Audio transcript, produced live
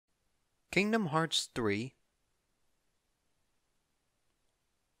Kingdom Hearts 3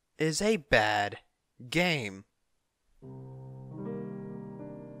 is a bad game.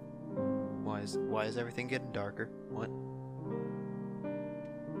 Why is everything getting darker? What?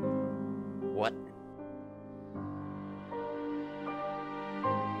 What?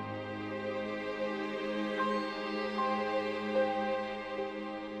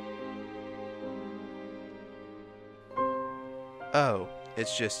 Oh,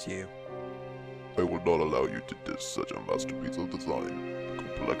 it's just you. I will not allow you to diss such a masterpiece of design. The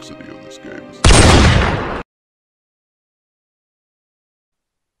complexity of this game is...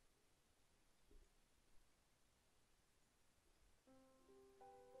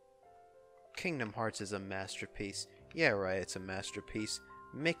 Kingdom Hearts is a masterpiece. Yeah, right, it's a masterpiece.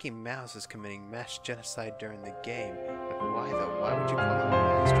 Mickey Mouse is committing mass genocide during the game. Like, why though? Why would you call it a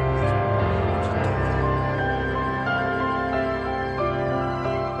masterpiece?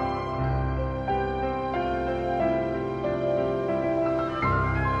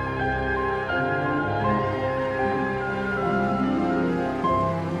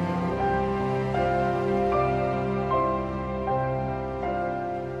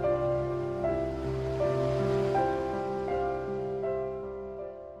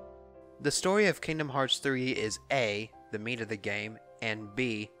 The story of Kingdom Hearts 3 is A, the meat of the game, and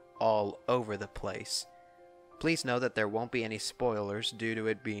B, all over the place. Please know that there won't be any spoilers due to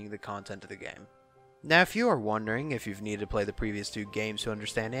it being the content of the game. Now, if you are wondering if you've needed to play the previous two games to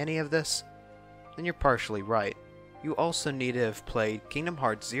understand any of this, then you're partially right. You also need to have played Kingdom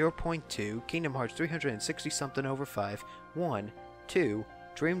Hearts 0.2, Kingdom Hearts 360-something over 5, 1, 2,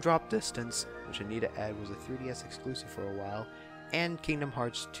 Dream Drop Distance, which I need to add was a 3DS exclusive for a while, and Kingdom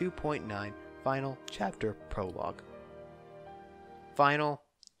Hearts 2.9 Final Chapter Prologue. Final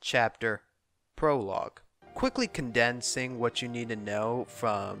Chapter Prologue. Quickly condensing what you need to know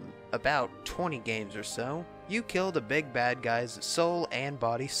from about 20 games or so, you kill the big bad guy's soul and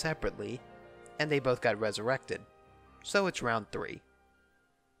body separately, and they both got resurrected. So it's round 3.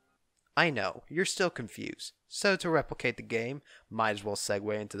 I know, you're still confused, so to replicate the game, might as well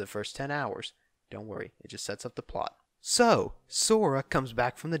segue into the first 10 hours. Don't worry, it just sets up the plot. So, Sora comes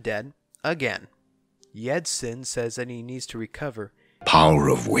back from the dead, again. Yedsin says that he needs to recover. Power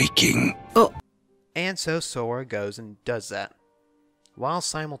of waking. Oh. And so Sora goes and does that, while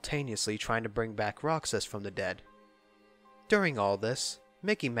simultaneously trying to bring back Roxas from the dead. During all this,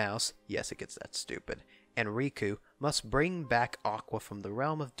 Mickey Mouse, yes it gets that stupid, and Riku must bring back Aqua from the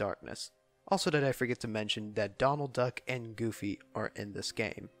Realm of Darkness. Also, did I forget to mention that Donald Duck and Goofy are in this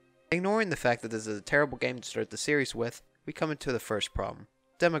game. Ignoring the fact that this is a terrible game to start the series with, we come into the first problem.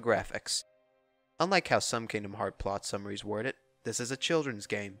 Demographics. Unlike how some Kingdom Hearts plot summaries word it, this is a children's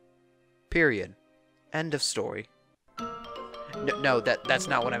game. Period. End of story. No, that's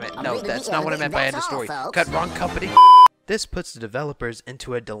not what I meant. No, that's not what I meant by end of story. Cut, wrong company. This puts the developers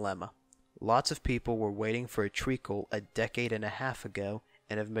into a dilemma. Lots of people were waiting for a trequel a decade and a half ago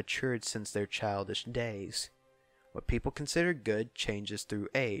and have matured since their childish days. What people consider good changes through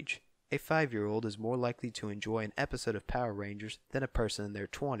age. A 5-year-old is more likely to enjoy an episode of Power Rangers than a person in their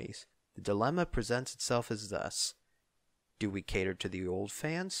 20s. The dilemma presents itself as thus. Do we cater to the old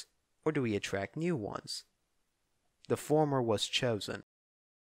fans, or do we attract new ones? The former was chosen.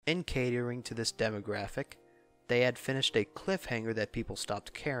 In catering to this demographic, they had finished a cliffhanger that people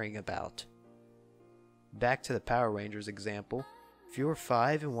stopped caring about. Back to the Power Rangers example. If you were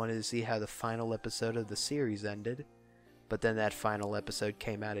 5 and wanted to see how the final episode of the series ended, but then that final episode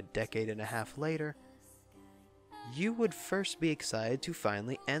came out a decade and a half later, you would first be excited to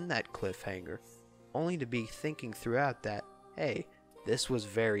finally end that cliffhanger, only to be thinking throughout that, hey, this was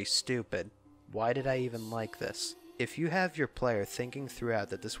very stupid. Why did I even like this? If you have your player thinking throughout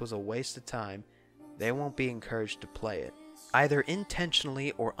that this was a waste of time, they won't be encouraged to play it. Either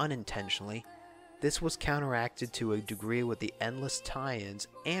intentionally or unintentionally, this was counteracted to a degree with the endless tie-ins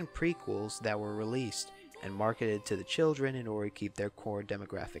and prequels that were released and marketed to the children in order to keep their core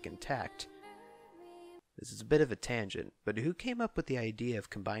demographic intact. This is a bit of a tangent, but who came up with the idea of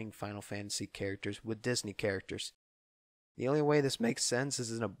combining Final Fantasy characters with Disney characters? The only way this makes sense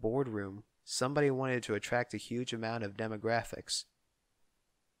is in a boardroom. Somebody wanted to attract a huge amount of demographics.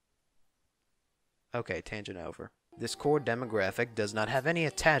 Okay, tangent over. This core demographic does not have any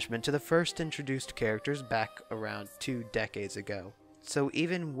attachment to the first introduced characters back around 2 decades ago. So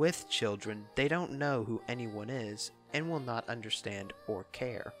even with children, they don't know who anyone is and will not understand or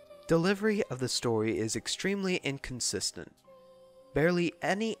care. Delivery of the story is extremely inconsistent. Barely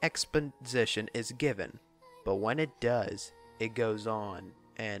any exposition is given, but when it does, it goes on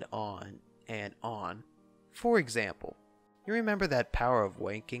and on and on. For example, You remember that power of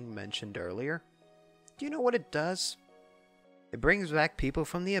waking mentioned earlier? Do you know what it does? It brings back people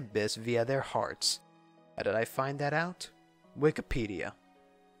from the abyss via their hearts. How did I find that out? Wikipedia.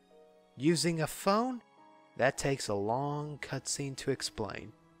 Using a phone? That takes a long cutscene to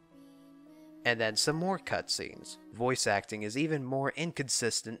explain. And then some more cutscenes. Voice acting is even more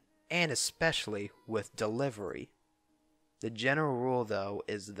inconsistent, and especially with delivery. The general rule, though,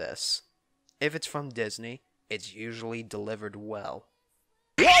 is this. If it's from Disney, it's usually delivered well.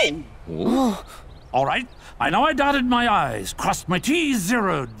 Whoa! All right, I know I dotted my I's, crossed my T's,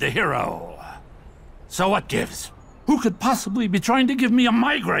 zeroed the hero. So what gives? Who could possibly be trying to give me a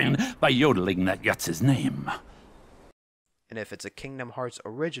migraine by yodeling that Yutz's name? And if it's a Kingdom Hearts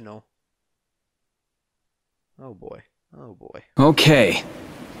original... oh boy, oh boy. Okay.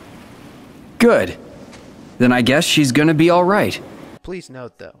 Good. Then I guess she's gonna be alright. Please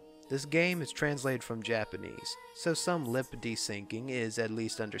note though, this game is translated from Japanese, so some lip desyncing is at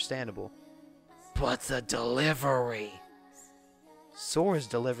least understandable. But the delivery! Sora's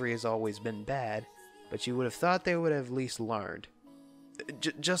delivery has always been bad, but you would have thought they would have at least learned.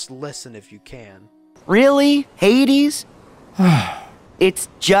 Just listen if you can. Really? Hades? It's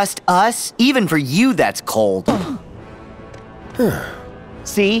just us? Even for you, that's cold.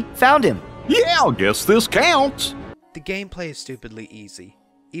 See? Found him. Yeah, I guess this counts. The gameplay is stupidly easy.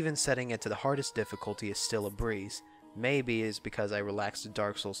 Even setting it to the hardest difficulty is still a breeze. Maybe it's because I relaxed to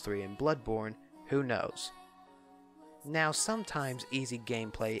Dark Souls 3 and Bloodborne, who knows. Now, sometimes easy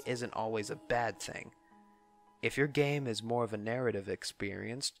gameplay isn't always a bad thing. If your game is more of a narrative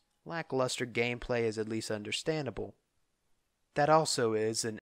experience, lackluster gameplay is at least understandable. That also is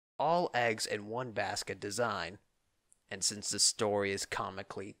an all eggs in one basket design. And since the story is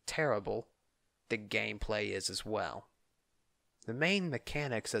comically terrible, the gameplay is as well. The main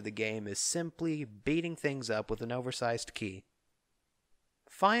mechanics of the game is simply beating things up with an oversized key.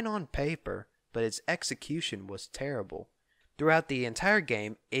 Fine on paper, but its execution was terrible. Throughout the entire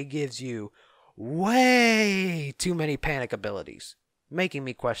game, it gives you way too many panic abilities, making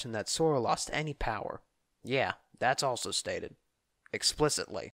me question that Sora lost any power. Yeah, that's also stated.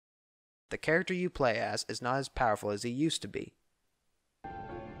 Explicitly. The character you play as is not as powerful as he used to be.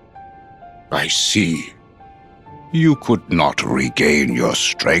 I see. You could not regain your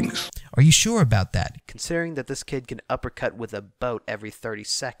strength. Are you sure about that? Considering that this kid can uppercut with a boat every 30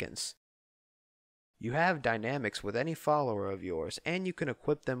 seconds. You have dynamics with any follower of yours, and you can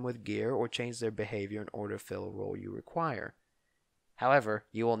equip them with gear or change their behavior in order to fill a role you require. However,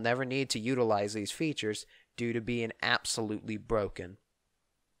 you will never need to utilize these features due to being absolutely broken.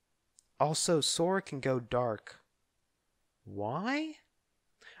 Also, Sora can go dark. Why?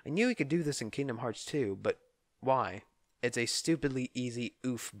 I knew he could do this in Kingdom Hearts 2, but why? It's a stupidly easy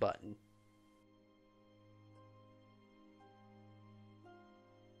oof button.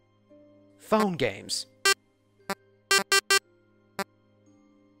 Phone games.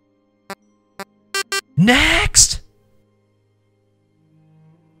 Next!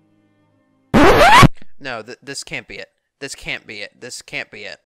 No, this can't be it. This can't be it. This can't be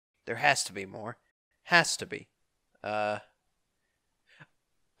it. There has to be more. Has to be. Oh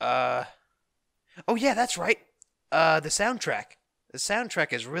yeah, that's right. The soundtrack. The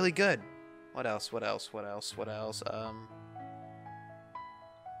soundtrack is really good. What else? What else? What else? What else?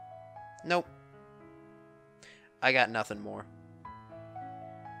 Nope. I got nothing more.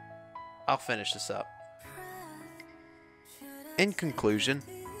 I'll finish this up. In conclusion,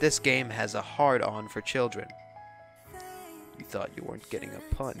 this game has a hard-on for children. You thought you weren't getting a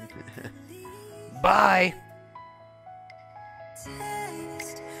pun. Bye!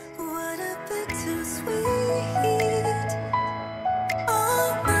 Taste, what a bittersweet.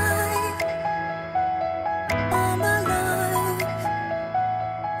 All my life.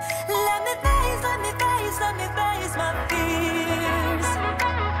 Let me face my